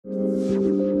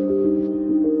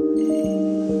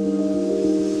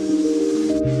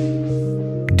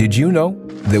Did you know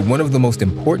that one of the most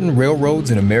important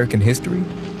railroads in American history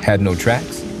had no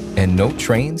tracks and no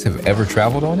trains have ever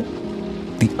traveled on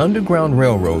it? The Underground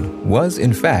Railroad was,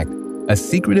 in fact, a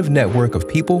secretive network of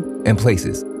people and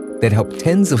places that helped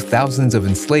tens of thousands of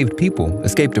enslaved people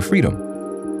escape to freedom.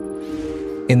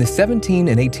 In the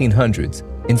 1700s and 1800s,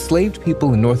 enslaved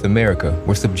people in North America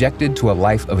were subjected to a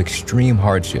life of extreme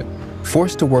hardship.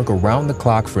 Forced to work around the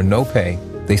clock for no pay,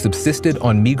 they subsisted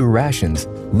on meager rations,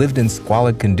 lived in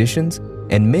squalid conditions,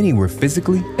 and many were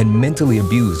physically and mentally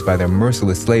abused by their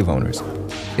merciless slave owners.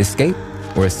 Escape,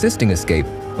 or assisting escape,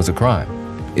 was a crime.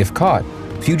 If caught,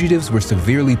 fugitives were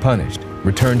severely punished,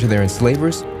 returned to their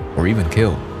enslavers, or even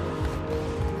killed.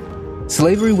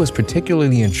 Slavery was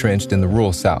particularly entrenched in the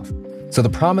rural South, so the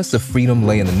promise of freedom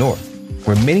lay in the North,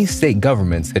 where many state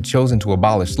governments had chosen to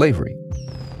abolish slavery.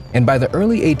 And by the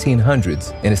early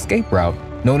 1800s, an escape route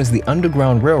known as the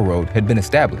Underground Railroad had been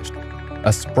established,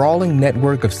 a sprawling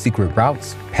network of secret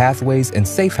routes, pathways, and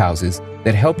safe houses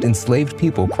that helped enslaved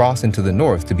people cross into the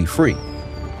North to be free.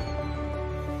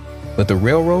 But the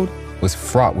railroad was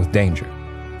fraught with danger.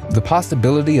 The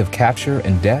possibility of capture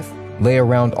and death lay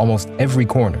around almost every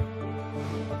corner.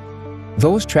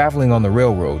 Those traveling on the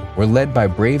railroad were led by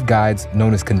brave guides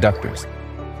known as conductors,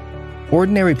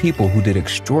 ordinary people who did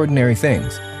extraordinary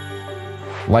things.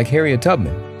 Like Harriet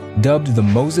Tubman, dubbed the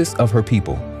Moses of her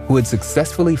people, who had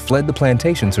successfully fled the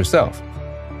plantations herself.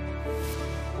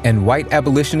 And white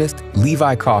abolitionist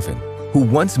Levi Coffin, who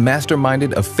once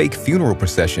masterminded a fake funeral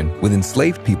procession with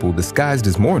enslaved people disguised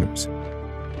as mourners.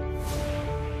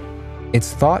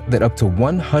 It's thought that up to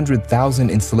 100,000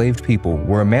 enslaved people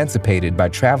were emancipated by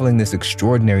traveling this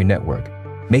extraordinary network,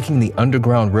 making the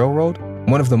Underground Railroad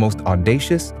one of the most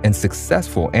audacious and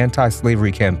successful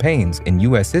anti-slavery campaigns in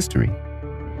U.S. history.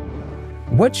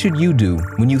 What should you do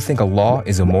when you think a law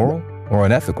is immoral or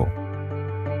unethical?